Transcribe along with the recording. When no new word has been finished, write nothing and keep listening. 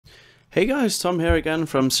Hey guys, Tom here again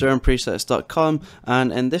from SerumPresets.com,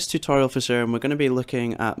 and in this tutorial for Serum we're going to be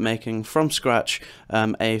looking at making from scratch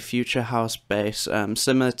a future house bass,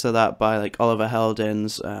 similar to that by like Oliver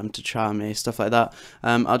Heldens, Tchami, stuff like that.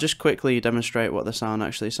 I'll just quickly demonstrate what the sound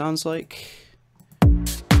actually sounds like.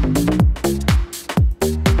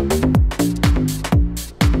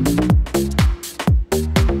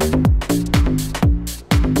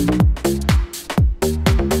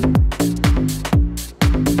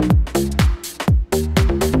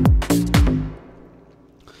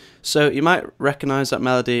 So you might recognize that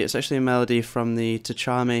melody. It's actually a melody from the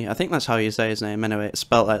Tchami. I think that's how you say his name anyway, it's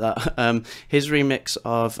spelt like that. His remix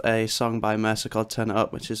of a song by Mercer called Turn It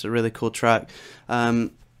Up, which is a really cool track.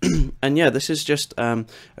 And yeah, this is just a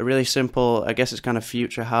really simple, I guess it's kind of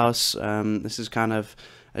future house. This is kind of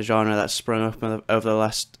a genre that's sprung up over the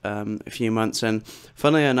last few months, and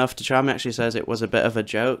funnily enough, Tchami actually says it was a bit of a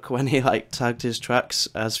joke when he like tagged his tracks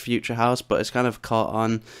as future house, but it's kind of caught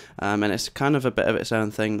on, and it's kind of a bit of its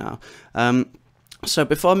own thing now. So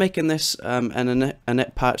before making this a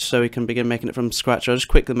init patch so we can begin making it from scratch, I'll just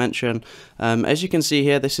quickly mention, as you can see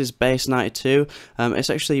here, this is Bass 92.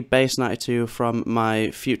 It's actually Bass 92 from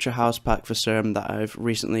my Future House pack for Serum that I've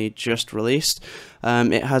recently just released.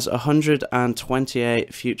 It has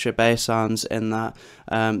 128 future bass sounds in that,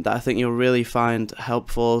 that I think you'll really find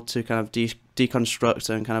helpful to kind of deconstruct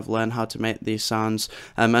and kind of learn how to make these sounds,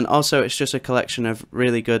 and also it's just a collection of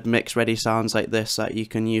really good mix ready sounds like this that you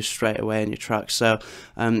can use straight away in your tracks. So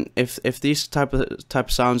if these type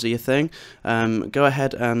of sounds are your thing, go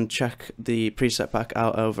ahead and check the preset pack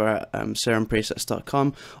out over at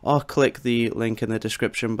SerumPresets.com, or click the link in the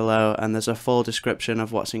description below and there's a full description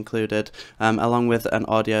of what's included, along with an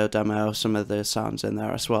audio demo of some of the sounds in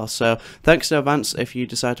there as well. So thanks in advance if you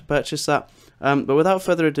decide to purchase that, but without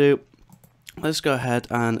further ado, let's go ahead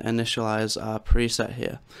and initialize our preset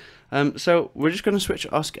here. So we're just going to switch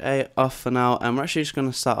OSC A off for now, and we're actually just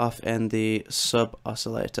going to start off in the sub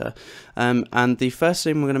oscillator. And the first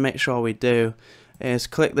thing we're going to make sure we do is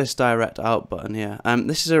click this direct out button here.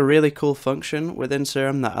 This is a really cool function within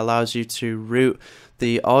Serum that allows you to route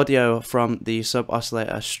the audio from the sub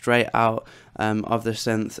oscillator straight out of the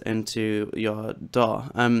synth into your DAW.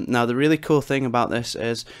 Now the really cool thing about this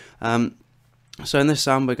is, so in this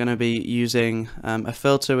sound we're going to be using a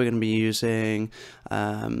filter, we're going to be using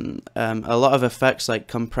a lot of effects like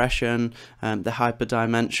compression, the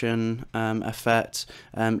hyperdimension effect,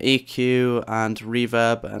 EQ and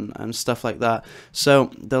reverb and stuff like that. So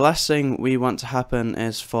the last thing we want to happen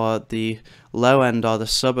is for the low end or the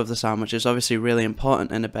sub of the sound, which is obviously really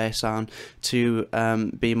important in a bass sound, to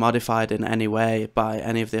be modified in any way by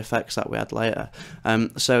any of the effects that we add later.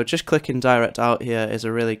 So just clicking direct out here is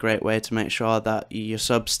a really great way to make sure that your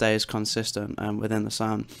sub stays consistent within the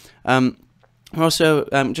sound. Also,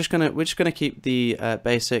 we're just gonna keep the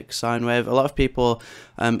basic sine wave. A lot of people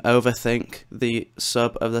overthink the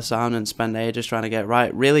sub of the sound and spend ages trying to get it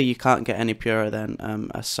right. Really, you can't get any purer than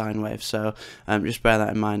a sine wave, so just bear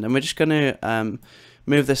that in mind. And we're just gonna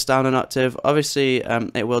move this down an octave. Obviously,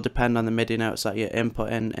 it will depend on the MIDI notes that you're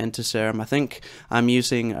inputting into Serum. I think I'm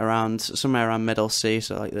using somewhere around middle C,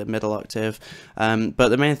 so like the middle octave. But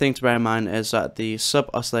the main thing to bear in mind is that the sub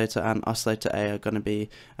oscillator and oscillator A are going to be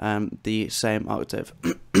the same octave.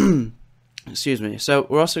 Excuse me. So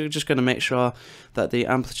we're also just going to make sure that the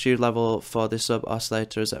amplitude level for the sub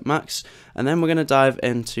oscillator is at max, and then we're going to dive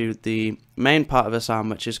into the main part of the sound,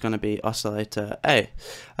 which is going to be oscillator A.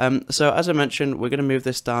 So as I mentioned, we're going to move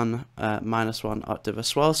this down -1 octave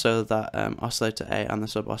as well, so that oscillator A and the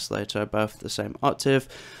sub oscillator are both the same octave.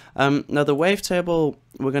 Now the wavetable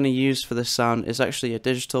we're going to use for this sound is actually a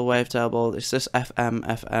digital wavetable. It's this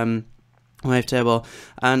FM wavetable,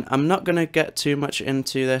 and I'm not going to get too much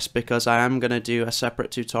into this because I am going to do a separate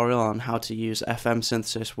tutorial on how to use FM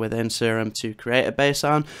synthesis within Serum to create a bass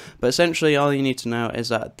sound. But essentially all you need to know is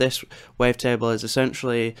that this wavetable is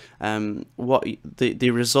essentially what the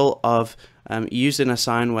result of using a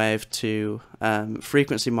sine wave to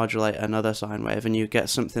frequency modulate another sine wave, and you get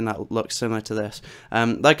something that looks similar to this.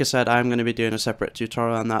 Like I said, I'm going to be doing a separate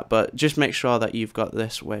tutorial on that, but just make sure that you've got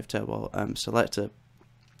this wavetable selected.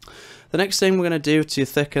 The next thing we're going to do to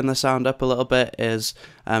thicken the sound up a little bit is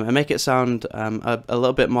and make it sound a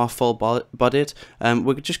little bit more full-bodied.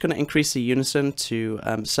 We're just going to increase the unison to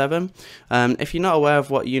 7. If you're not aware of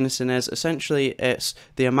what unison is, essentially it's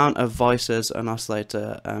the amount of voices an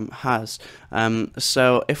oscillator has.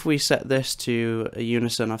 So if we set this to a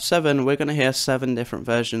unison of 7, we're going to hear 7 different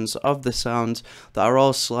versions of the sound that are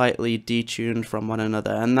all slightly detuned from one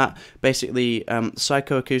another, and that basically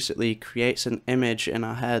psychoacoustically creates an image in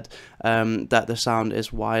our head that the sound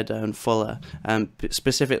is wider and fuller,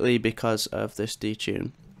 specifically because of this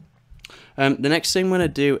detune. The next thing I'm going to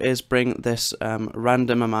do is bring this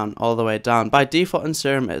random amount all the way down. By default in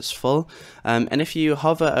Serum it's full, and if you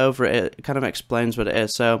hover over it, it kind of explains what it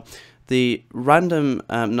is. So the random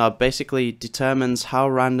knob basically determines how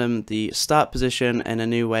random the start position in a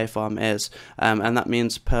new waveform is, and that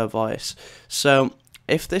means per voice. So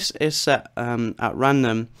if this is set at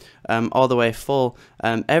random all the way full,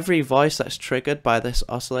 every voice that's triggered by this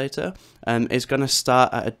oscillator is going to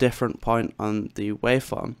start at a different point on the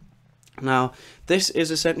waveform. Now, this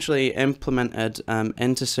is essentially implemented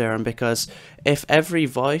into Serum because if every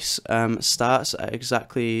voice starts at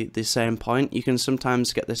exactly the same point, you can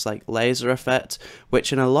sometimes get this like laser effect,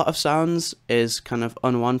 which in a lot of sounds is kind of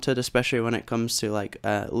unwanted, especially when it comes to like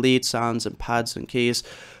lead sounds and pads and keys.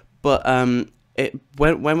 But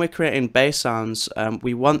when we're creating bass sounds,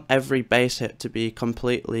 we want every bass hit to be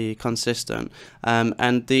completely consistent,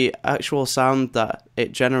 and the actual sound that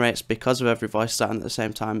it generates because of every voice starting at the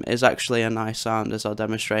same time is actually a nice sound, as I'll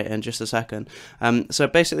demonstrate in just a second. So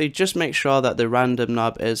basically just make sure that the random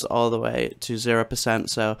knob is all the way to 0%,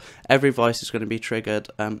 so every voice is going to be triggered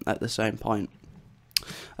at the same point.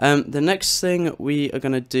 The next thing we are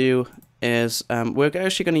going to do is we're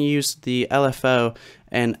actually going to use the LFO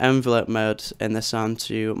in envelope mode in the sound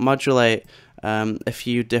to modulate a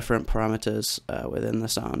few different parameters within the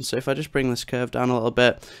sound. So if I just bring this curve down a little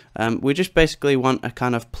bit, we just basically want a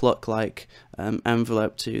kind of pluck-like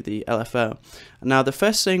envelope to the LFO. Now the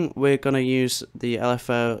first thing we're going to use the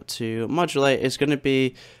LFO to modulate is going to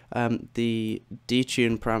be the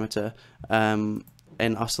detune parameter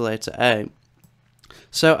in oscillator A.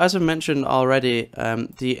 So as I mentioned already,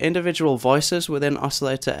 the individual voices within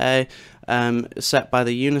oscillator A set by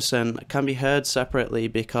the unison can be heard separately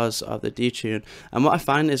because of the detune. And what I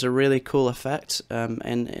find is a really cool effect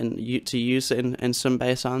to use in some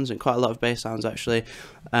bass sounds, and quite a lot of bass sounds actually,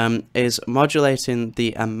 is modulating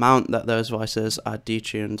the amount that those voices are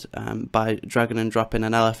detuned by dragging and dropping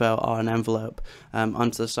an LFO or an envelope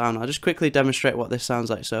onto the sound. I'll just quickly demonstrate what this sounds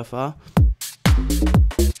like so far.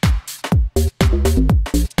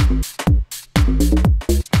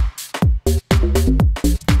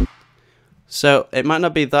 So it might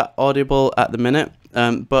not be that audible at the minute,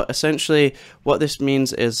 but essentially what this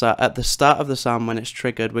means is that at the start of the sound, when it's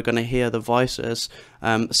triggered, we're going to hear the voices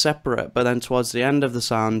separate, but then towards the end of the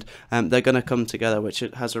sound, they're going to come together, which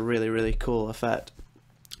it has a really, really cool effect.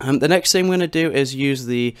 The next thing we're going to do is use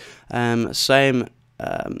the same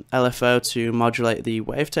LFO to modulate the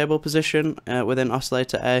wavetable position within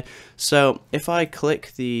oscillator A. So if I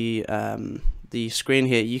click the screen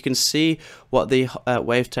here, you can see what the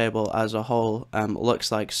wavetable as a whole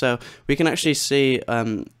looks like. So we can actually see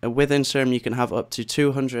within Serum you can have up to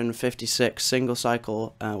 256 single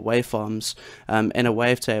cycle waveforms in a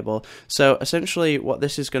wavetable. So essentially what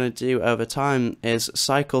this is going to do over time is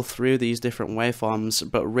cycle through these different waveforms,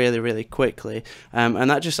 but really, really quickly, and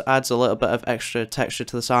that just adds a little bit of extra texture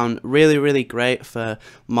to the sound. Really, really great for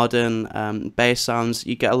modern bass sounds.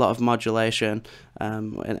 You get a lot of modulation,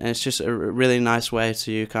 and it's just a really nice way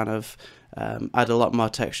to kind of add a lot more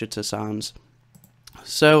texture to sounds.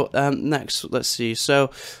 So next, let's see.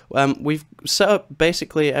 So we've set up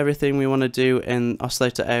basically everything we want to do in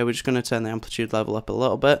oscillator A. We're just going to turn the amplitude level up a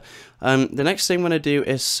little bit. The next thing we're going to do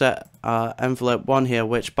is set our envelope 1 here,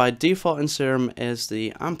 which by default in Serum is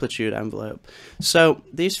the amplitude envelope. So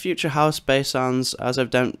these future house bass sounds, as I've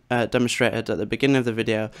demonstrated at the beginning of the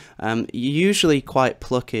video, usually quite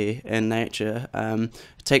plucky in nature.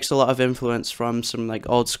 It takes a lot of influence from some like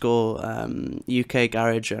old school UK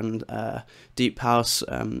garage and deep house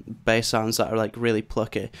bass sounds that are like really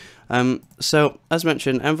plucky. So as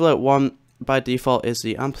mentioned, envelope 1 by default is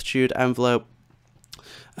the amplitude envelope.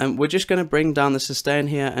 We're just going to bring down the sustain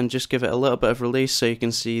here and just give it a little bit of release so you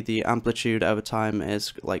can see the amplitude over time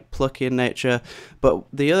is like plucky in nature. But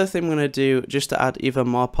the other thing I'm going to do, just to add even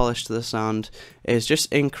more polish to the sound, is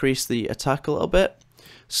just increase the attack a little bit.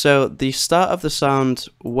 So the start of the sound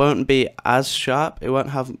won't be as sharp, it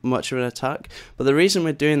won't have much of an attack, but the reason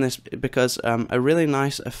we're doing this is because a really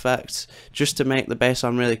nice effect, just to make the bass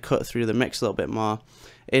sound really cut through the mix a little bit more,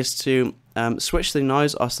 is to switch the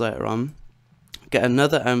noise oscillator on, get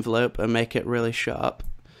another envelope and make it really sharp,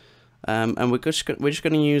 and we're just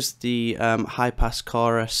going to use the high pass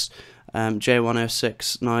chorus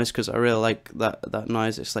J106 noise, because I really like that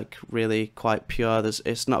noise. It's like really quite pure.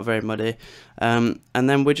 It's not very muddy, and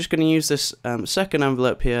then we're just going to use this second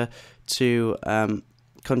envelope here to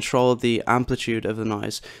control the amplitude of the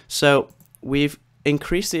noise. So we've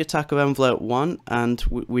increase the attack of envelope 1, and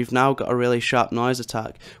we've now got a really sharp noise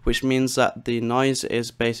attack, which means that the noise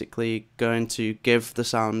is basically going to give the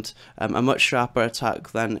sound a much sharper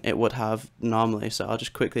attack than it would have normally. So I'll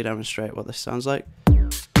just quickly demonstrate what this sounds like.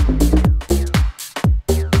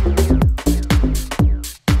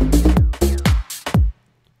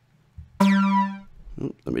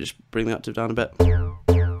 Let me just bring the octave down a bit.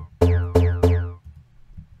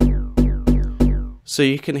 So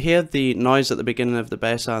you can hear the noise at the beginning of the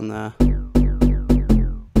bass sound there.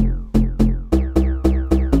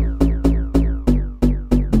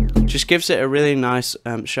 Just gives it a really nice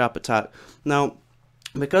sharp attack. Now,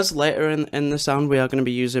 because later in the sound we are going to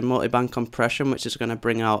be using multiband compression, which is going to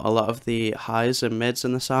bring out a lot of the highs and mids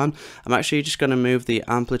in the sound, I'm actually just going to move the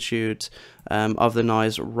amplitude of the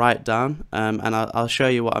noise right down, and I'll show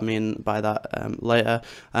you what I mean by that later.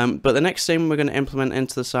 But the next thing we're going to implement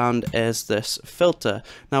into the sound is this filter.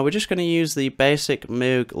 Now we're just going to use the basic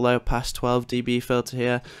Moog low pass 12 dB filter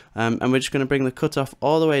here, and we're just going to bring the cutoff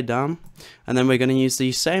all the way down, and then we're going to use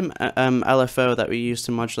the same LFO that we used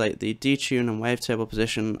to modulate the detune and wavetable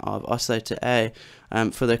position of oscillator A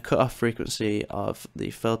for the cutoff frequency of the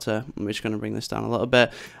filter. And we're just going to bring this down a little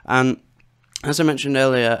bit. And as I mentioned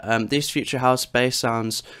earlier, these future house bass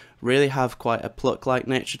sounds really have quite a pluck-like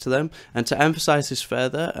nature to them, and to emphasize this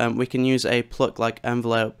further, we can use a pluck-like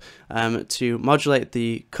envelope to modulate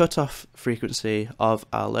the cutoff frequency of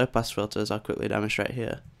our low-pass filters. I'll quickly demonstrate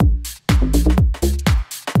here.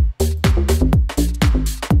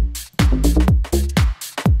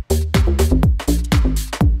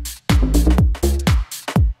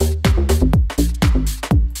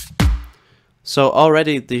 So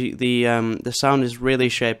already the sound is really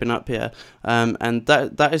shaping up here, and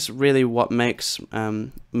that is really what makes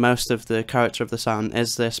most of the character of the sound,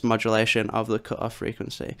 is this modulation of the cutoff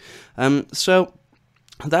frequency. So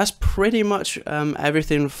that's pretty much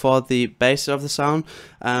everything for the base of the sound.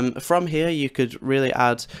 From here you could really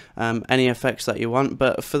add any effects that you want,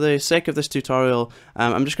 but for the sake of this tutorial,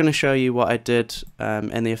 I'm just going to show you what I did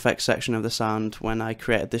in the effects section of the sound when I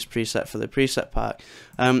created this preset for the preset pack.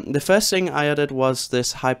 The first thing I added was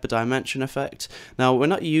this hyperdimension effect. Now we're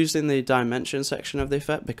not using the dimension section of the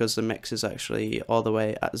effect because the mix is actually all the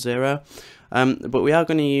way at 0. But we are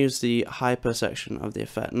going to use the hyper section of the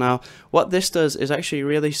effect. Now, what this does is actually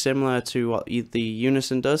really similar to what the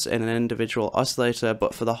unison does in an individual oscillator,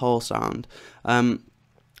 but for the whole sound.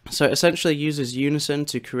 So it essentially uses unison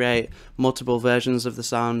to create multiple versions of the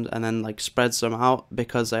sound and then like spreads them out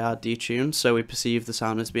because they are detuned, so we perceive the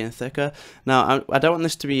sound as being thicker. Now, I don't want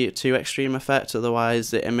this to be a too extreme effect, otherwise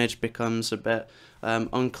the image becomes a bit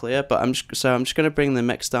unclear, but I'm just going to bring the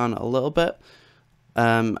mix down a little bit.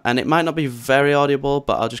 And it might not be very audible,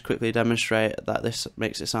 but I'll just quickly demonstrate that this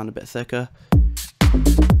makes it sound a bit thicker.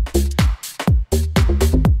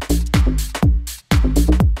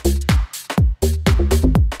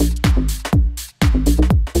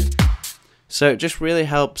 So it just really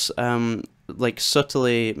helps like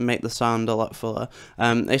subtly make the sound a lot fuller.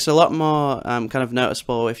 It's a lot more kind of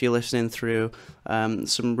noticeable if you're listening through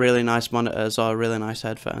some really nice monitors or really nice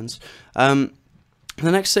headphones. The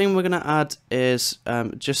next thing we're going to add is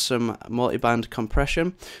just some multiband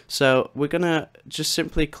compression. So we're going to just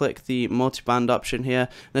simply click the multiband option here,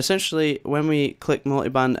 and essentially when we click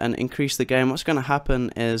multiband and increase the gain, what's going to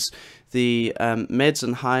happen is the mids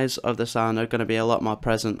and highs of the sound are going to be a lot more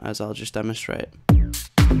present, as I'll just demonstrate.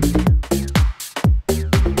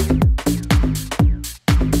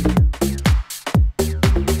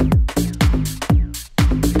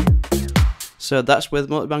 So that's with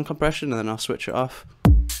multiband compression, and then I'll switch it off.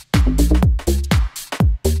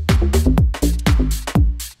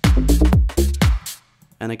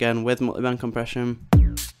 And again with multiband compression.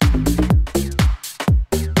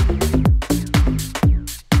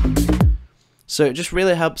 So it just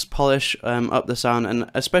really helps polish up the sound, and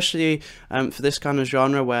especially for this kind of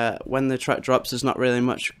genre where when the track drops there's not really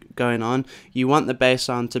much going on, you want the bass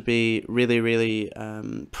sound to be really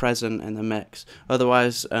present in the mix,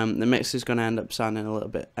 otherwise the mix is going to end up sounding a little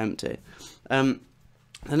bit empty.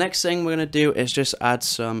 The next thing we're going to do is just add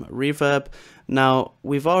some reverb. Now,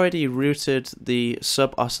 we've already routed the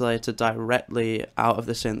sub-oscillator directly out of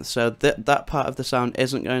the synth, so that part of the sound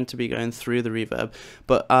isn't going to be going through the reverb,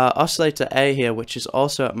 but our oscillator A here, which is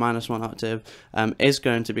also at -1 octave, is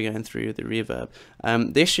going to be going through the reverb.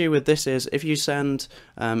 The issue with this is if you send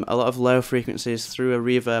a lot of low frequencies through a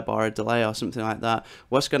reverb or a delay or something like that,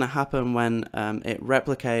 what's going to happen when it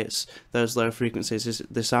replicates those low frequencies is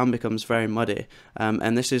the sound becomes very muddy,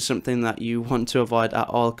 and this is something that you want to avoid at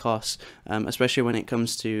all costs, especially especially when it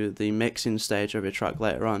comes to the mixing stage of your track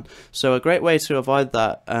later on. So a great way to avoid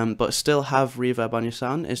that, but still have reverb on your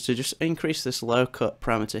sound, is to just increase this low cut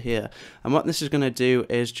parameter here. And what this is going to do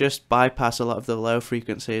is just bypass a lot of the low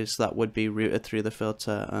frequencies that would be routed through the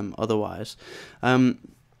filter otherwise.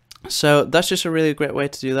 So that's just a really great way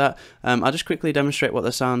to do that. I'll just quickly demonstrate what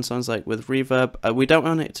the sound sounds like with reverb. We don't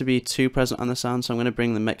want it to be too present on the sound, so I'm going to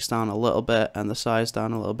bring the mix down a little bit and the size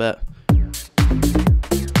down a little bit.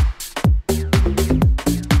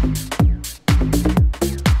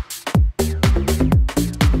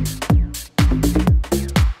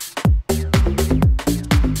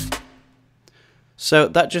 So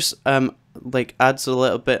that just like adds a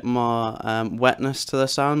little bit more wetness to the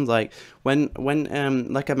sound. Like when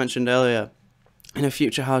like I mentioned earlier, in a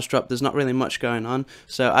future house drop, there's not really much going on.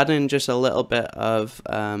 So adding just a little bit of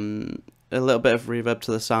reverb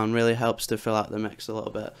to the sound really helps to fill out the mix a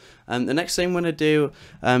little bit. The next thing we're going to do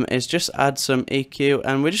is just add some EQ,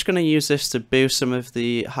 and we're just going to use this to boost some of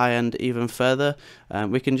the high end even further.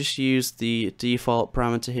 We can just use the default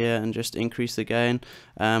parameter here and just increase the gain.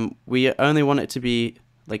 We only want it to be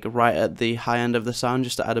like right at the high end of the sound,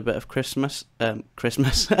 just to add a bit of crispness.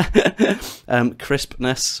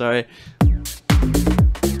 Sorry.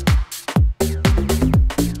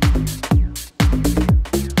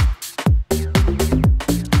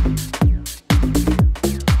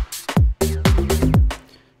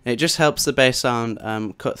 It just helps the bass sound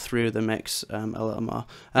cut through the mix a little more.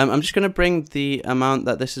 I'm just going to bring the amount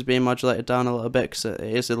that this is being modulated down a little bit, because it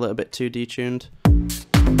is a little bit too detuned.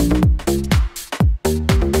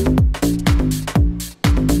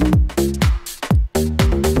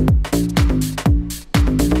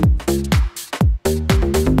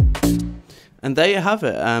 And there you have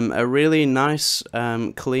it, a really nice,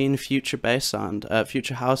 clean future bass sound,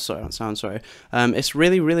 future house sound, sorry. It's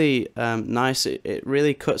really nice. It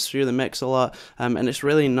really cuts through the mix a lot, and it's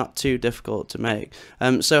really not too difficult to make.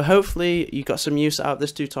 So hopefully you got some use out of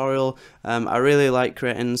this tutorial. I really like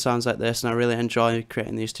creating sounds like this, and I really enjoy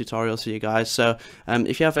creating these tutorials for you guys. So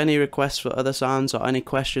if you have any requests for other sounds or any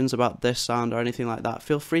questions about this sound or anything like that,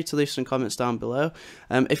 feel free to leave some comments down below.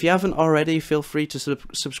 If you haven't already, feel free to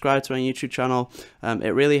subscribe to my YouTube channel.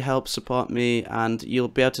 It really helps support me, and you'll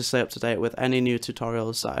be able to stay up to date with any new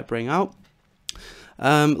tutorials that I bring out.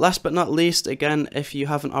 Last but not least, again, if you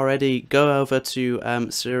haven't already, go over to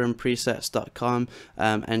SerumPresets.com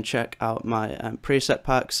and check out my preset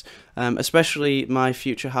packs, especially my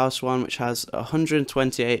Future House one, which has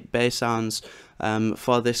 128 bass sounds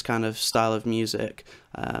for this kind of style of music,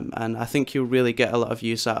 and I think you'll really get a lot of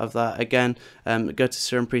use out of that. Again, go to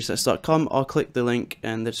SerumPresets.com or click the link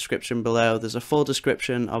in the description below. There's a full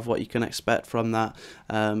description of what you can expect from that,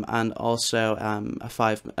 and also a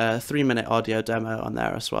 3-minute audio demo on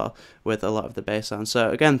there as well with a lot of the bass sounds. So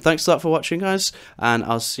again, thanks a lot for watching, guys, and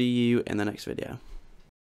I'll see you in the next video.